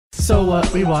So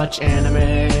what, we watch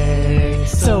anime.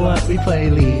 So what, we play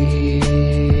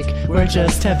League. We're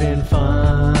just having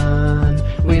fun.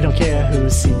 We don't care who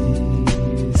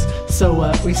sees. So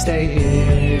what, we stay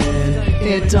in.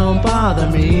 It don't bother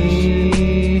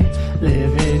me.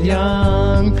 Living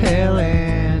young, pale,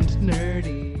 and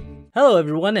nerdy. Hello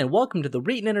everyone, and welcome to the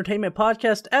Reetin Entertainment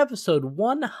Podcast, episode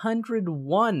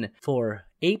 101 for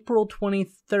April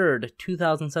 23rd,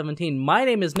 2017. My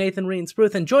name is Nathan Reetin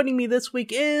Spruth, and joining me this week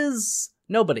is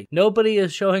nobody. Nobody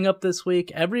is showing up this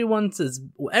week. Everyone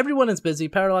is busy.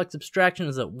 Parallax Abstraction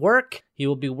is at work. He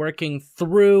will be working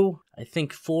through, I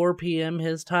think, 4 p.m.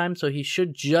 his time, so he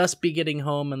should just be getting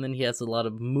home, and then he has a lot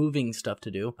of moving stuff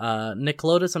to do. Nick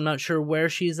Lotus, I'm not sure where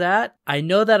she's at. I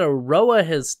know that Aroa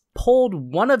has pulled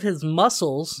one of his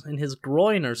muscles in his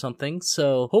groin or something,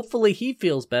 so hopefully he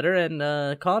feels better,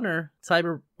 and Connor,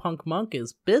 Cyberpunk Monk,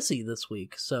 is busy this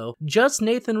week. So just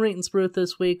Nathan Reetin Spruth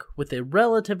this week with a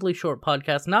relatively short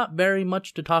podcast. Not very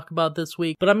much to talk about this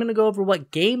week, but I'm going to go over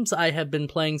what games I have been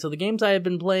playing. So the games I have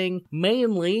been playing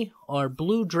mainly are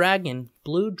Blue Dragon.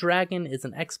 Blue Dragon is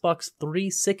an Xbox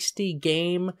 360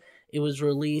 game. It was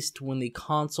released when the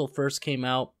console first came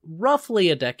out, roughly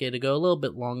a decade ago, a little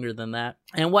bit longer than that.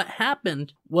 And what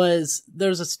happened was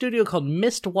there's a studio called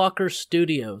Mistwalker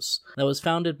Studios that was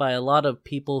founded by a lot of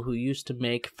people who used to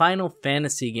make Final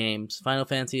Fantasy games. Final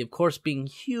Fantasy, of course, being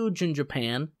huge in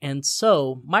Japan. And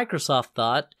so Microsoft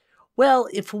thought, well,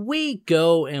 if we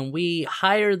go and we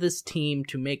hire this team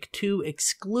to make 2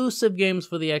 exclusive games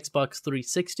for the Xbox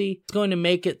 360, it's going to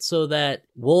make it so that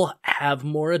we'll have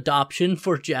more adoption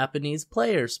for Japanese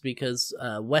players, because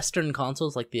Western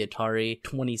consoles like the Atari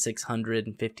 2600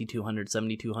 and 5200,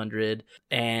 7200,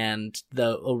 and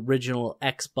the original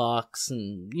Xbox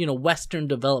and, Western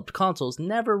developed consoles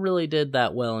never really did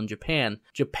that well in Japan.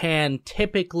 Japan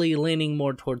typically leaning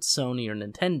more towards Sony or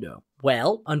Nintendo.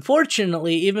 Well,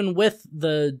 unfortunately, even with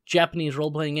the Japanese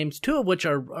role-playing games, 2 of which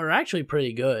are actually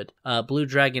pretty good, Blue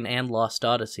Dragon and Lost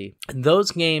Odyssey,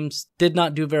 those games did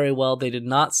not do very well. They did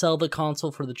not sell the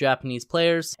console for the Japanese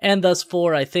players, and thus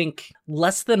for, I think,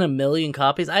 less than 1 million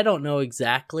copies. I don't know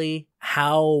exactly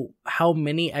how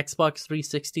many Xbox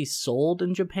 360s sold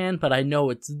in Japan, but I know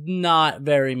it's not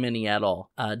very many at all.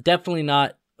 Definitely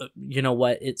not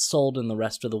it sold in the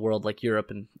rest of the world, like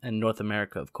Europe and North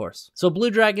America, of course. So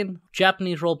Blue Dragon,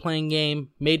 Japanese role-playing game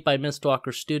made by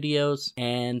Mistwalker Studios,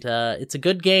 and it's a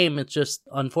good game. It just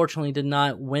unfortunately did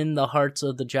not win the hearts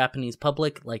of the Japanese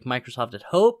public like Microsoft had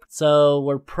hoped. So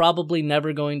we're probably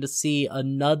never going to see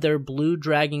another Blue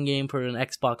Dragon game for an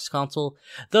Xbox console,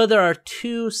 though there are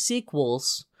 2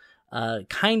 sequels.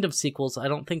 Kind of sequels. I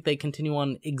don't think they continue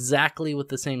on exactly with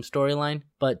the same storyline,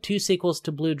 but 2 sequels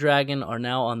to Blue Dragon are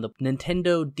now on the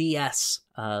Nintendo DS,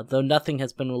 though nothing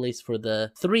has been released for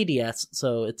the 3DS,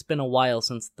 so it's been a while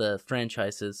since the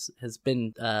franchise has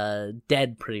been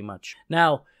dead pretty much.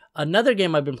 Now, another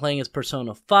game I've been playing is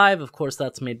Persona 5. Of course,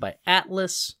 that's made by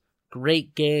Atlus.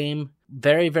 Great game.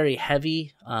 Very, very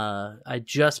heavy. I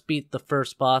just beat the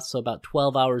first boss, so about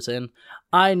 12 hours in.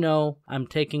 I know I'm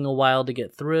taking a while to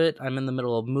get through it. I'm in the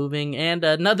middle of moving, and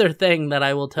another thing that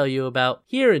I will tell you about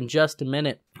here in just a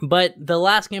minute. But the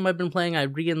last game I've been playing, I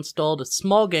reinstalled a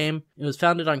small game. It was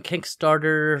founded on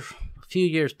Kickstarter a few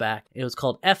years back. It was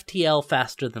called FTL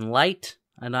Faster Than Light.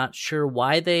 I'm not sure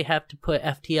why they have to put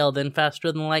FTL then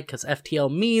Faster Than Light, because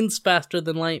FTL means faster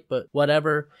than light, but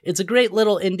whatever. It's a great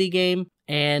little indie game,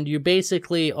 and you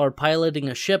basically are piloting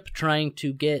a ship trying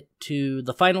to get to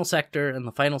the final sector. In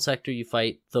the final sector, you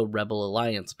fight the Rebel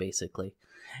Alliance, basically.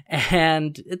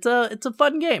 And it's a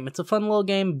fun game. It's a fun little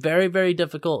game. Very, very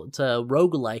difficult. It's a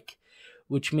roguelike,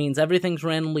 which means everything's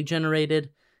randomly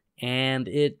generated, and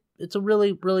it's a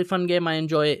really, really fun game. I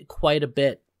enjoy it quite a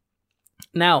bit.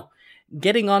 Now,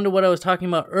 getting on to what I was talking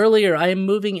about earlier, I am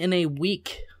moving in a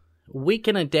week. A week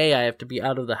and a day I have to be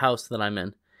out of the house that I'm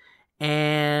in.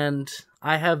 And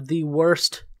I have the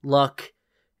worst luck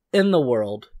in the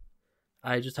world.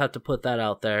 I just have to put that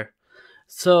out there.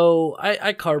 So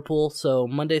I carpool. So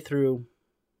Monday through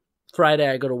Friday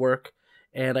I go to work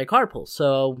and I carpool.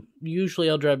 So usually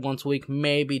I'll drive once a week,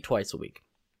 maybe twice a week.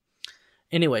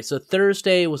 Anyway, so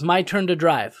Thursday was my turn to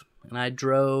drive. And I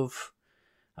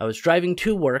was driving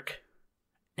to work.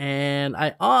 And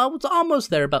I was almost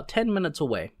there, about 10 minutes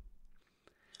away.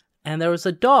 And there was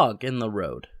a dog in the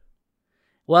road.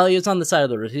 Well, he was on the side of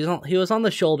the road. He was on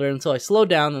the shoulder, and so I slowed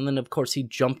down, and then, of course, he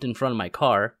jumped in front of my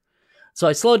car. So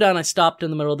I slowed down, I stopped in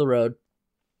the middle of the road.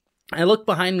 I looked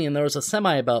behind me, and there was a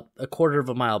semi about a quarter of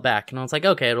a mile back, and I was like,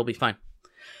 okay, it'll be fine.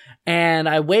 And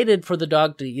I waited for the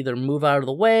dog to either move out of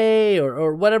the way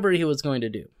or whatever he was going to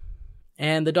do.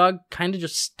 And the dog kind of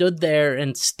just stood there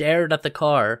and stared at the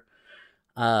car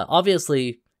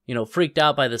Obviously, freaked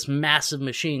out by this massive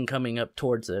machine coming up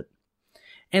towards it.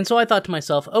 And so I thought to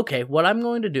myself, okay, what I'm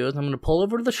going to do is I'm going to pull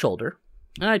over to the shoulder.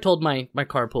 And I told my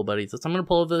carpool buddies this. I'm going to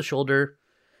pull over the shoulder,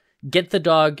 get the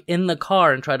dog in the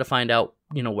car, and try to find out,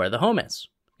 where the home is.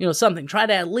 Something. Try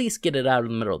to at least get it out of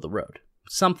the middle of the road.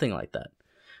 Something like that.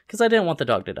 Because I didn't want the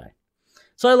dog to die.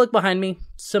 So I look behind me.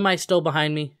 Semi's still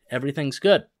behind me. Everything's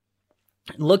good.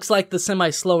 It looks like the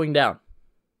semi's slowing down.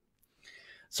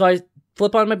 So I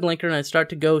flip on my blinker and I start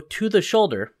to go to the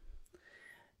shoulder.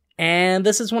 And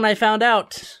this is when I found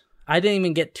out I didn't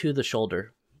even get to the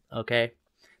shoulder. Okay?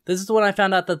 This is when I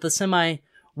found out that the semi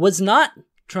was not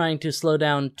trying to slow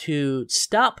down to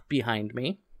stop behind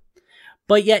me,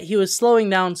 but yet he was slowing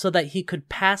down so that he could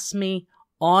pass me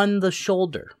on the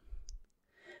shoulder.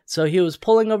 So he was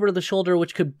pulling over to the shoulder,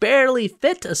 which could barely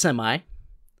fit a semi,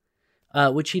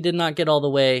 which he did not get all the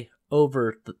way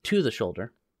over to the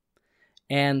shoulder.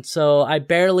 And so I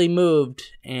barely moved,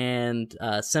 and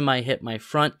semi hit my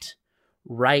front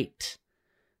right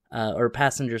or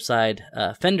passenger side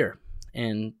fender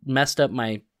and messed up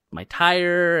my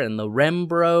tire, and the rim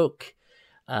broke.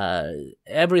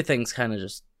 Everything's kind of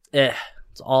just,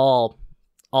 it's all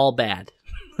bad.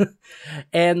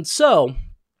 And so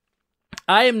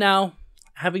I am now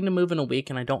having to move in a week,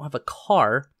 and I don't have a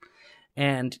car,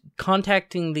 and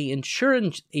contacting the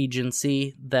insurance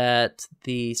agency that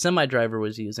the semi driver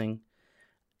was using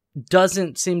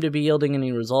doesn't seem to be yielding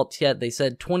any results yet. They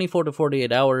said 24 to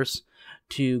 48 hours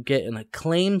to get a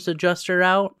claims adjuster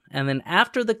out, and then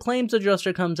after the claims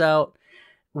adjuster comes out,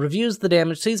 reviews the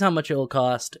damage, sees how much it will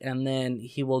cost, and then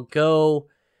he will go,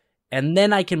 and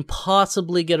then I can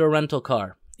possibly get a rental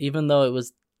car, even though it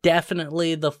was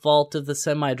definitely the fault of the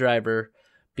semi driver,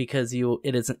 because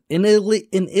it is an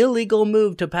illegal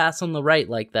move to pass on the right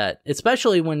like that,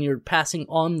 especially when you're passing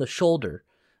on the shoulder.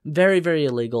 Very, very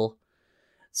illegal.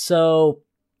 So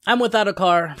I'm without a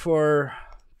car for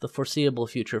the foreseeable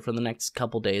future, for the next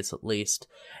couple days at least.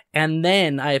 And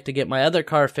then I have to get my other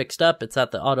car fixed up. It's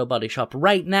at the auto body shop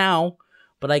right now,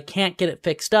 but I can't get it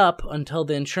fixed up until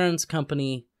the insurance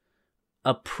company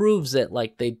approves it,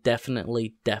 like they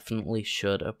definitely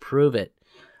should approve it.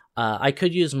 I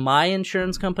could use my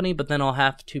insurance company, but then I'll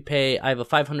have to pay. I have a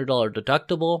 $500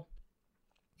 deductible,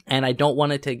 and I don't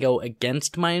want it to go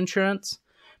against my insurance,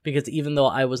 because even though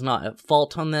I was not at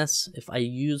fault on this, if I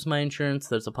use my insurance,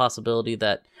 there's a possibility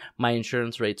that my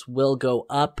insurance rates will go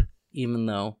up, even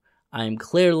though I'm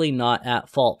clearly not at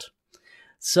fault.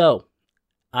 So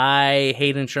I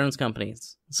hate insurance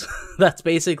companies. That's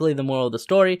basically the moral of the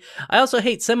story. I also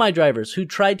hate semi-drivers who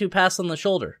tried to pass on the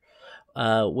shoulder.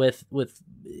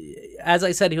 As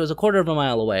I said, he was a quarter of a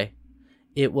mile away.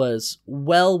 It was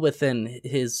well within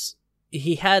his.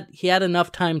 He had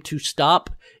enough time to stop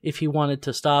if he wanted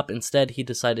to stop. Instead, he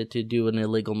decided to do an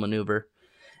illegal maneuver,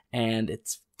 and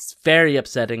it's very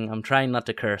upsetting. I'm trying not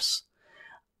to curse.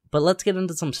 But let's get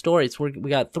into some stories. We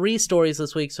got 3 stories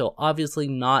this week, so obviously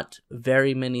not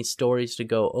very many stories to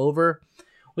go over.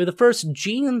 With the first,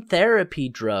 gene therapy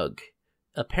drug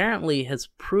apparently has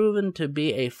proven to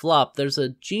be a flop. There's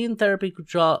a gene therapy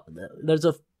drug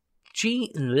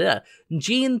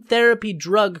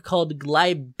called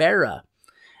Glybera.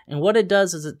 And what it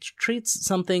does is it treats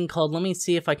something called, let me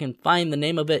see if I can find the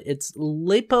name of it. It's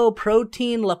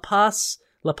lipoprotein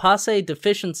lipase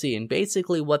deficiency. And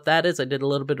basically what that is, I did a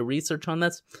little bit of research on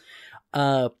this.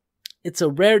 It's a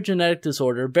rare genetic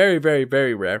disorder, very, very,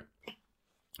 very rare,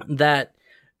 that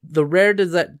the rare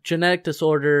is that genetic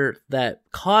disorder that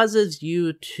causes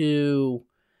you to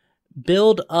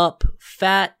build up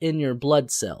fat in your blood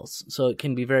cells. So it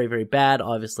can be very, very bad,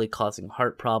 obviously causing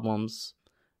heart problems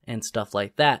and stuff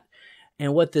like that.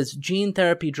 And what this gene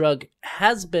therapy drug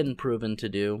has been proven to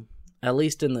do, at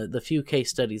least in the few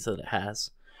case studies that it has,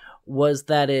 was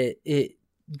that it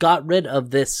got rid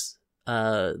of this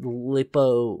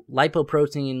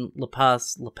lipoprotein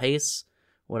lipase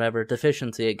whatever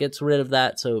deficiency. It gets rid of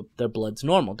that, so their blood's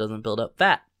normal, doesn't build up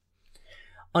fat.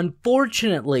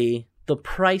 Unfortunately, the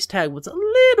price tag was a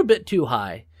little bit too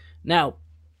high. Now,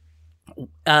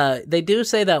 they do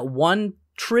say that one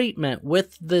treatment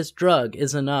with this drug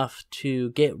is enough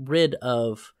to get rid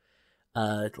of,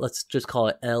 let's just call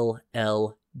it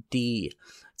LLD.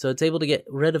 So it's able to get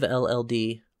rid of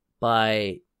LLD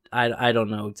by, I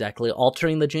don't know exactly,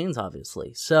 altering the genes,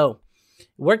 obviously. So it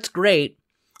works great.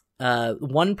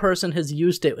 One person has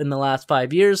used it in the last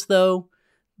 5 years, though,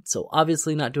 so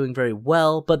obviously not doing very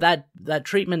well. But that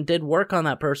treatment did work on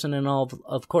that person, and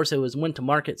of course it went to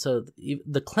market, so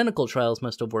the clinical trials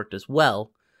must have worked as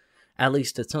well, at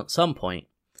least at some point.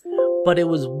 But it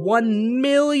was $1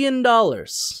 million.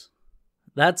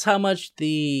 That's how much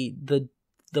the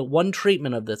the one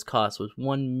treatment of this cost was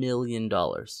 $1 million.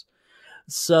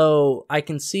 So I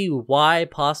can see why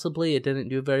possibly it didn't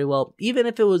do very well. Even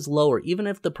if it was lower, even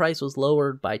if the price was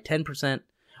lowered by 10%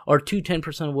 or to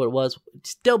 10% of what it was, it'd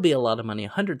still be a lot of money,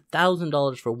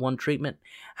 $100,000 for one treatment.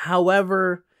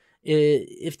 However,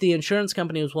 if the insurance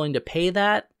company was willing to pay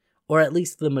that, or at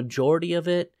least the majority of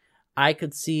it, I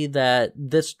could see that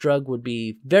this drug would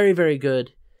be very, very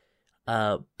good.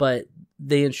 But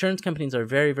the insurance companies are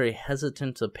very, very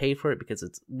hesitant to pay for it because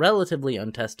it's relatively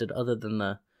untested other than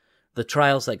the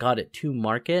trials that got it to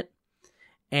market.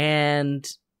 And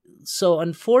so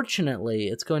unfortunately,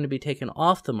 it's going to be taken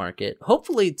off the market.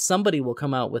 Hopefully somebody will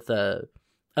come out with a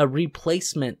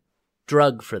replacement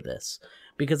drug for this.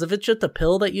 Because if it's just a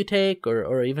pill that you take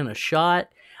or even a shot,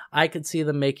 I could see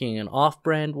them making an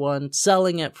off-brand one,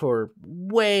 selling it for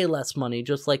way less money,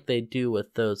 just like they do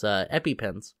with those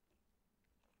EpiPens.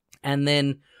 And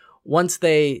then once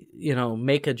they,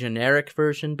 make a generic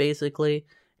version, basically,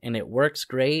 and it works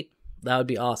great, that would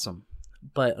be awesome.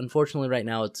 But unfortunately, right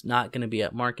now, it's not going to be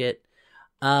at market.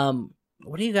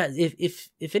 What do you guys,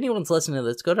 if anyone's listening to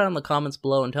this, go down in the comments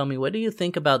below and tell me, what do you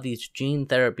think about these gene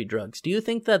therapy drugs? Do you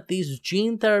think that these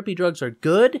gene therapy drugs are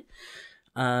good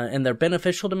and they're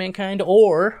beneficial to mankind?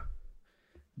 Or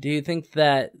do you think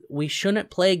that we shouldn't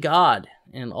play God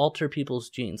and alter people's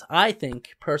genes? I think,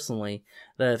 personally,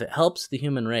 that if it helps the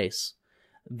human race,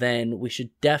 then we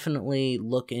should definitely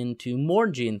look into more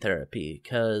gene therapy.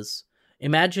 Because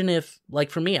imagine if, like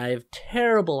for me, I have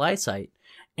terrible eyesight,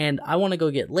 and I want to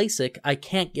go get LASIK. I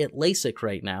can't get LASIK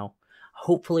right now.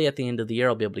 Hopefully at the end of the year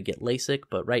I'll be able to get LASIK,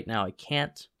 but right now I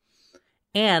can't.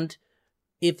 And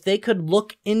if they could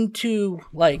look into,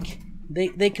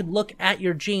 they could look at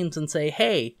your genes and say,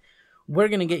 hey, we're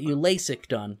going to get you LASIK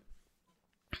done.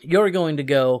 You're going to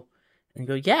go,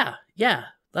 yeah,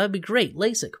 that'd be great,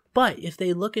 LASIK. But if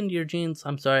they look into your genes,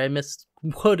 I'm sorry, I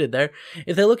misquoted there.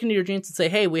 If they look into your genes and say,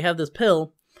 hey, we have this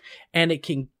pill, and it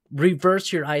can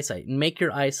reverse your eyesight and make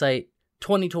your eyesight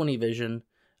 20/20 vision,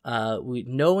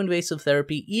 no invasive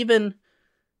therapy, even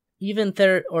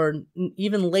lasers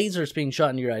being shot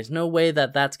into your eyes. No way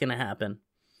that that's going to happen.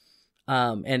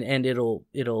 And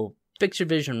it'll fix your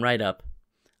vision right up.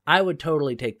 I would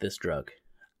totally take this drug.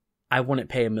 I wouldn't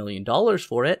pay $1 million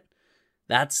for it.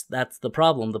 That's the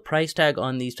problem. The price tag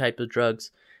on these type of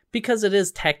drugs, because it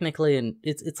is technically, and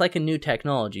it's like a new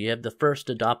technology. You have the first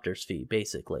adopters fee,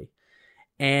 basically.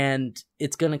 And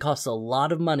it's going to cost a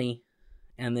lot of money,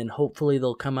 and then hopefully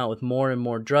they'll come out with more and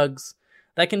more drugs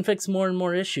that can fix more and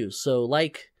more issues. So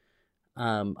like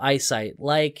eyesight,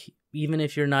 like even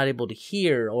if you're not able to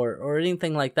hear or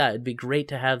anything like that, it'd be great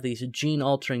to have these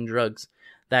gene-altering drugs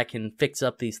that can fix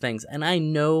up these things. And I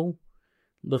know,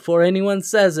 before anyone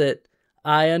says it,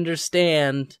 I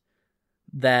understand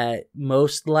that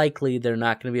most likely they're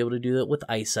not going to be able to do it with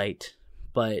eyesight,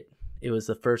 but it was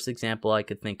the first example I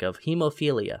could think of.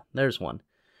 Hemophilia, there's one.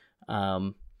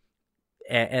 And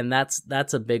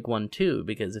that's a big one too,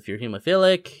 because if you're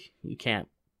hemophilic, you can't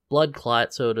blood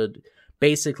clot, so to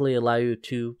basically allow you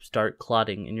to start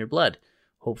clotting in your blood.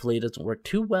 Hopefully it doesn't work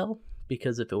too well,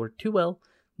 because if it worked too well,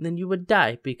 then you would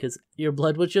die, because your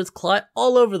blood would just clot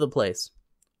all over the place.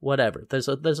 Whatever, there's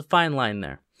a fine line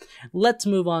there. Let's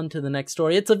move on to the next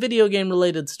story. It's a video game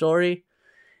related story,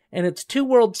 and it's Two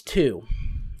Worlds 2.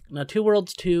 Now, Two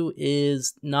Worlds 2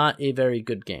 is not a very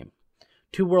good game.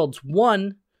 Two Worlds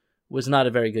 1 was not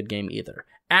a very good game either.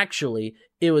 Actually,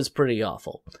 it was pretty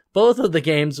awful. Both of the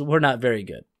games were not very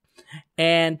good.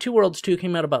 And Two Worlds 2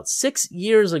 came out about 6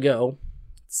 years ago.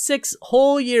 6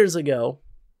 whole years ago.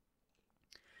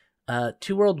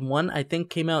 Two World 1, I think,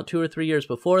 came out 2 or 3 years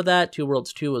before that. Two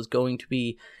Worlds 2 was going to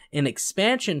be an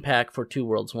expansion pack for Two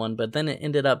Worlds 1, but then it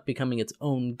ended up becoming its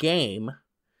own game.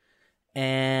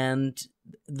 And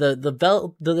the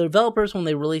developers, when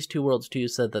they released Two Worlds 2,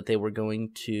 said that they were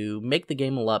going to make the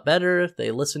game a lot better.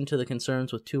 They listened to the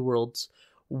concerns with Two Worlds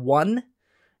 1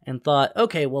 and thought,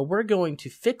 okay, well, we're going to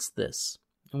fix this,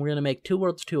 and we're going to make Two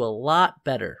Worlds 2 a lot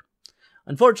better.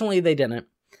 Unfortunately, they didn't.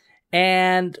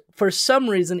 And for some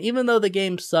reason, even though the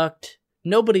game sucked,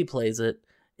 nobody plays it.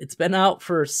 It's been out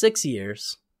for 6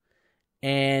 years,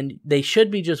 and they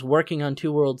should be just working on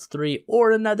Two Worlds 3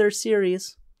 or another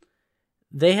series.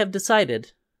 They have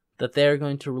decided that they're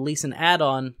going to release an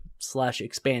add-on /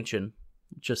 expansion,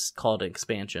 just called an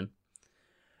expansion,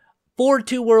 for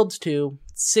Two Worlds 2,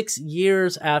 6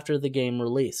 years after the game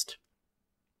released.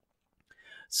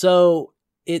 So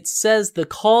it says the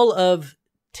Call of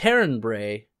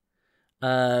Tenebrae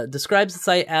describes the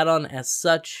site add-on as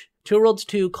such. Two Worlds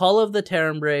 2 Call of the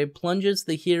Tenebrae plunges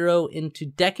the hero into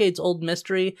decades-old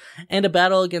mystery and a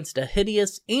battle against a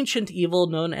hideous ancient evil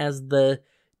known as the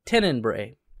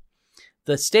Tenebrae.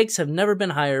 The stakes have never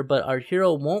been higher, but our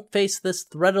hero won't face this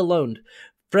threat alone.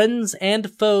 Friends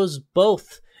and foes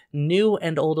both, new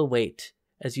and old, await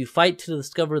as you fight to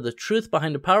discover the truth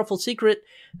behind a powerful secret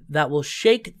that will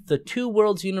shake the Two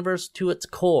Worlds universe to its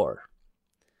core.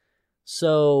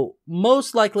 So,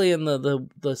 most likely in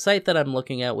the site that I'm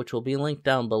looking at, which will be linked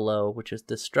down below, which is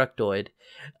Destructoid,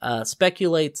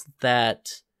 speculates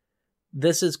that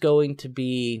this is going to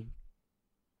be...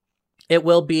 It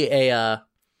will be an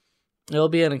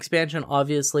expansion,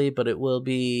 obviously, but it will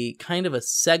be kind of a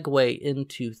segue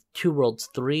into Two Worlds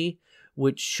 3,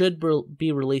 which should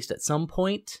be released at some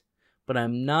point, but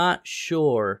I'm not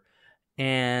sure.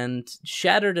 And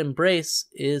Shattered Embrace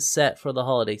is set for the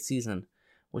holiday season,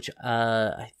 which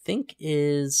I think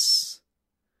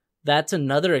that's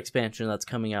another expansion that's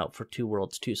coming out for Two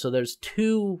Worlds 2. So there's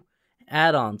 2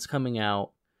 add-ons coming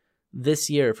out this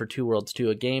year for Two Worlds 2,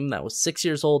 a game that was 6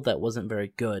 years old that wasn't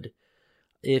very good.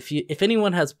 If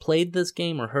anyone has played this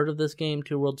game or heard of this game,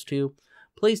 Two Worlds 2,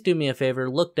 please do me a favor,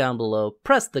 look down below,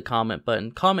 press the comment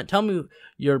button, tell me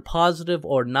your positive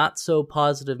or not so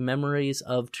positive memories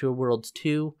of Two Worlds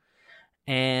 2.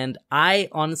 And I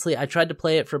tried to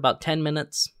play it for about 10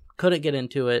 minutes, couldn't get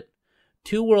into it.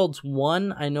 Two Worlds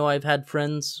 1, I know I've had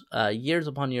friends years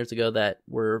upon years ago that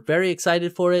were very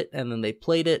excited for it, and then they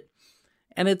played it,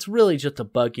 and it's really just a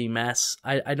buggy mess.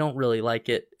 I don't really like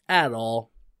it at all.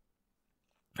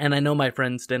 And I know my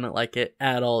friends didn't like it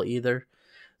at all either.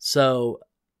 So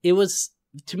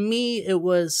to me, it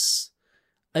was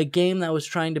a game that was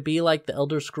trying to be like the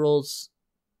Elder Scrolls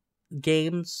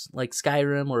games, like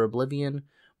Skyrim or Oblivion,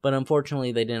 but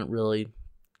unfortunately they didn't really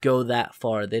go that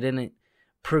far. They didn't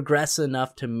progress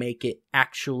enough to make it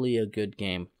actually a good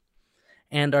game.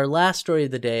 And our last story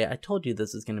of the day, I told you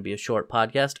this is going to be a short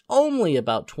podcast, only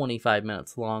about 25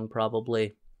 minutes long,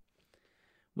 probably.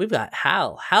 We've got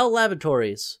HAL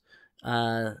Laboratories.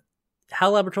 HAL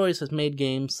Laboratories has made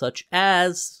games such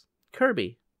as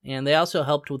Kirby, and they also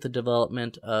helped with the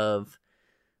development of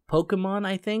Pokemon,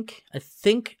 I think.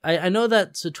 I know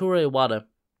that Satoru Iwata,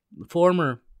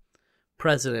 former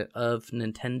president of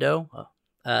Nintendo,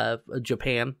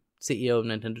 Japan, CEO of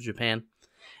Nintendo Japan,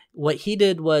 what he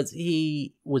did was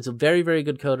he was a very, very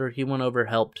good coder. He went over,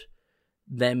 helped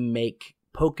them make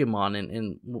Pokemon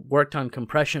and worked on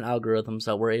compression algorithms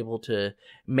that were able to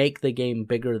make the game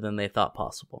bigger than they thought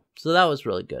possible. So that was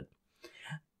really good.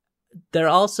 They're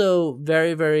also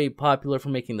very, very popular for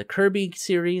making the Kirby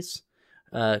series,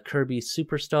 Kirby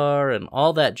Superstar and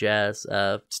all that jazz,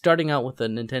 starting out with the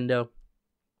Nintendo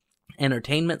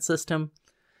Entertainment System.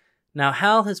 Now,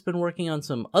 HAL has been working on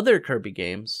some other Kirby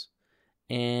games,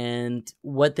 and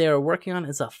what they are working on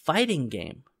is a fighting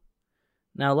game.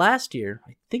 Now, last year,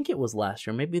 I think it was last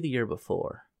year, maybe the year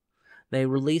before, they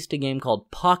released a game called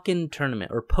Pokken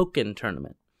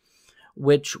Tournament,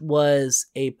 which was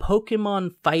a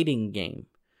Pokemon fighting game,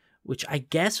 which I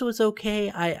guess was okay.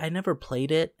 I never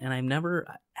played it, and I've never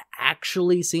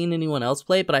actually seen anyone else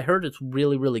play it, but I heard it's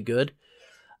really, really good.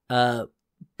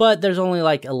 But there's only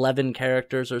like 11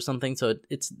 characters or something, so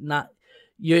it's not,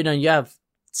 you have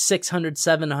 600,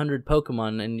 700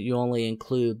 Pokemon, and you only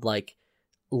include like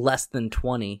less than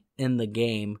 20 in the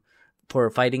game for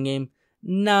a fighting game.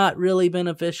 Not really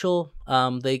beneficial.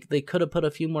 They could have put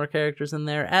a few more characters in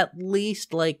there, at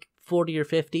least like 40 or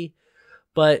 50,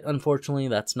 but unfortunately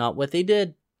that's not what they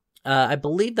did. I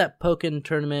believe that Pokken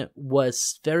Tournament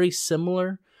was very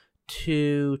similar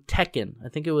to Tekken. I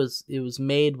think it was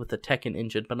made with the Tekken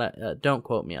engine, but don't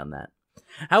quote me on that.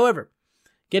 However,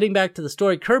 getting back to the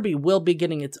story, Kirby will be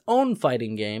getting its own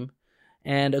fighting game.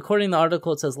 And according to the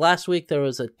article, it says last week there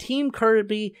was a Team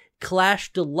Kirby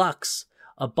Clash Deluxe,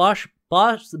 a boss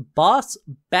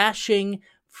bashing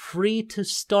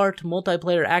free-to-start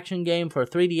multiplayer action game for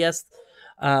 3DS,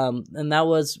 and that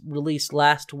was released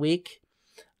last week.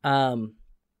 And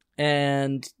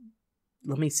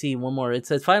let me see one more. It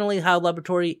says, finally, HAL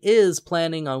Laboratory is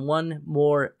planning on one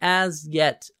more as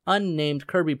yet unnamed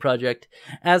Kirby project.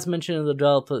 As mentioned in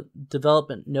the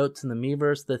development notes in the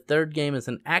Miiverse, the third game is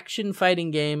an action fighting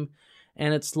game,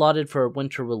 and it's slotted for a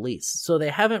winter release. So they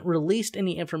haven't released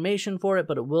any information for it,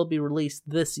 but it will be released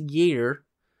this year.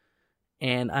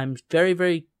 And I'm very,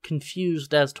 very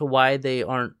confused as to why they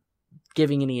aren't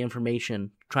giving any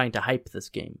information trying to hype this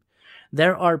game.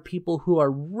 There are people who are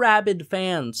rabid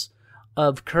fans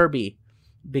of Kirby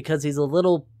because he's a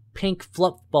little pink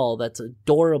fluff ball that's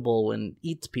adorable and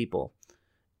eats people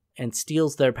and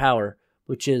steals their power,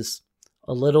 which is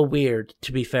a little weird,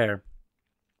 to be fair.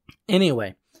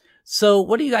 Anyway, so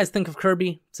what do you guys think of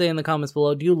Kirby? Say in the comments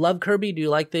below. Do you love Kirby? Do you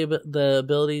like the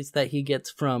abilities that he gets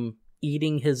from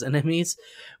eating his enemies,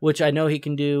 which I know he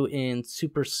can do in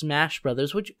Super Smash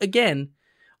Brothers, which, again,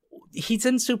 he's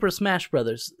in Super Smash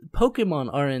Brothers. Pokemon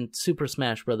are in Super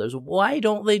Smash Brothers. Why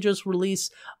don't they just release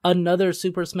another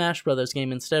Super Smash Brothers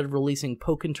game instead of releasing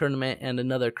Pokken Tournament and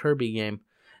another Kirby game?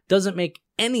 Doesn't make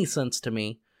any sense to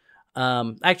me.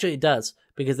 Actually, it does,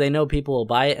 because they know people will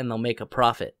buy it and they'll make a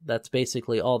profit. That's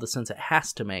basically all the sense it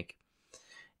has to make.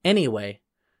 Anyway,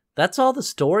 that's all the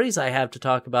stories I have to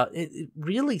talk about. It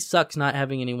really sucks not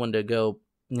having anyone to go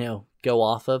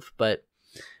off of, but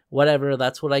whatever,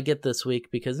 that's what I get this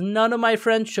week, because none of my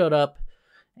friends showed up,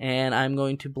 and I'm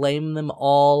going to blame them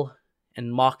all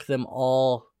and mock them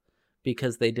all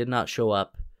because they did not show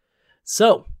up.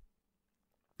 So,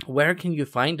 where can you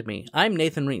find me? I'm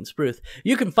Nathan Reeton-Spruth.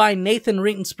 You can find Nathan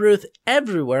Reeton-Spruth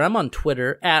everywhere. I'm on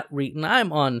Twitter @Reeton.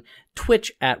 I'm on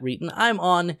Twitch @Reeton. I'm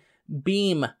on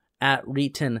Beam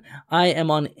 @Reeton. I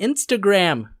am on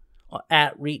Instagram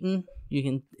 @Reeton. You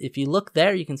can, if you look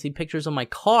there, you can see pictures of my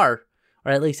car,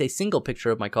 or at least a single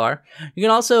picture of my car. You can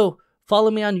also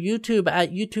follow me on YouTube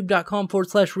at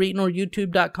youtube.com/Reeton or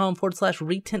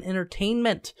youtube.com/Reeton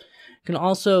Entertainment. You can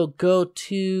also go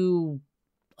to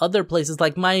other places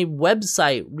like my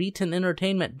website,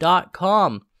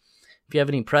 ReetonEntertainment.com. If you have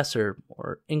any press or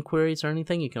inquiries or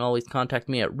anything, you can always contact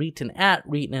me at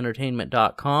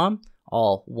Reeton@ReetonEntertainment.com.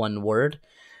 All one word.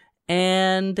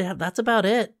 And that's about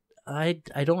it. I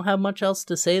don't have much else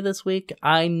to say this week.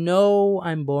 I know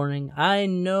I'm boring. I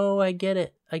know I get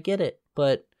it.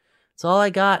 But it's all I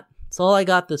got. It's all I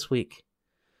got this week.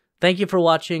 Thank you for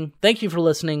watching. Thank you for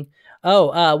listening.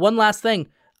 Oh, one last thing.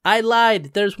 I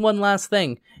lied. There's one last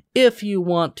thing. If you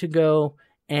want to go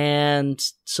and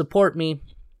support me,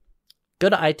 go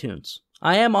to iTunes.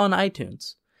 I am on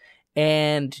iTunes.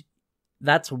 And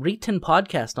that's Reeton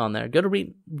Podcast on there. Go to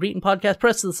Reeton Podcast,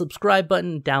 press the subscribe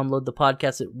button, download the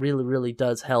podcast. It really, really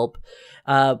does help.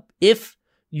 If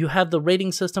you have the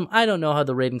rating system, I don't know how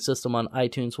the rating system on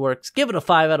iTunes works. Give it a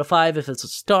 5 out of 5 if it's a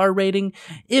star rating.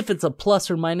 If it's a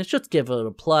plus or minus, just give it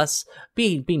a plus.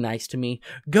 Be nice to me.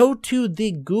 Go to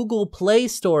the Google Play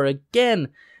Store. Again,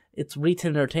 it's Reeton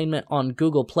Entertainment on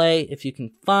Google Play. If you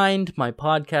can find my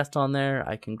podcast on there,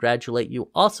 I congratulate you.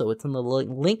 Also, it's in the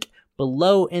link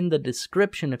below in the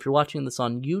description. If you're watching this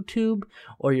on YouTube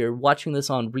or you're watching this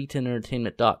on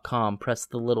ReetonEntertainment.com, press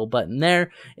the little button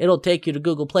there. It'll take you to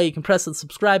Google Play. You can press the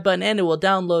subscribe button and it will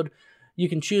download. You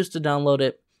can choose to download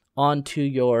it onto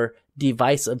your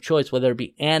device of choice, whether it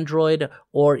be Android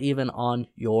or even on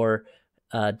your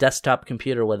desktop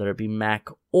computer, whether it be Mac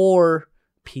or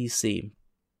PC.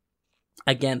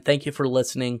 Again, thank you for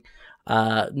listening.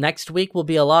 Next week will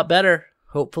be a lot better.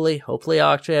 Hopefully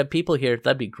I'll actually have people here.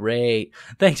 That'd be great.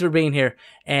 Thanks for being here,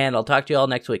 and I'll talk to you all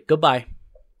next week. Goodbye.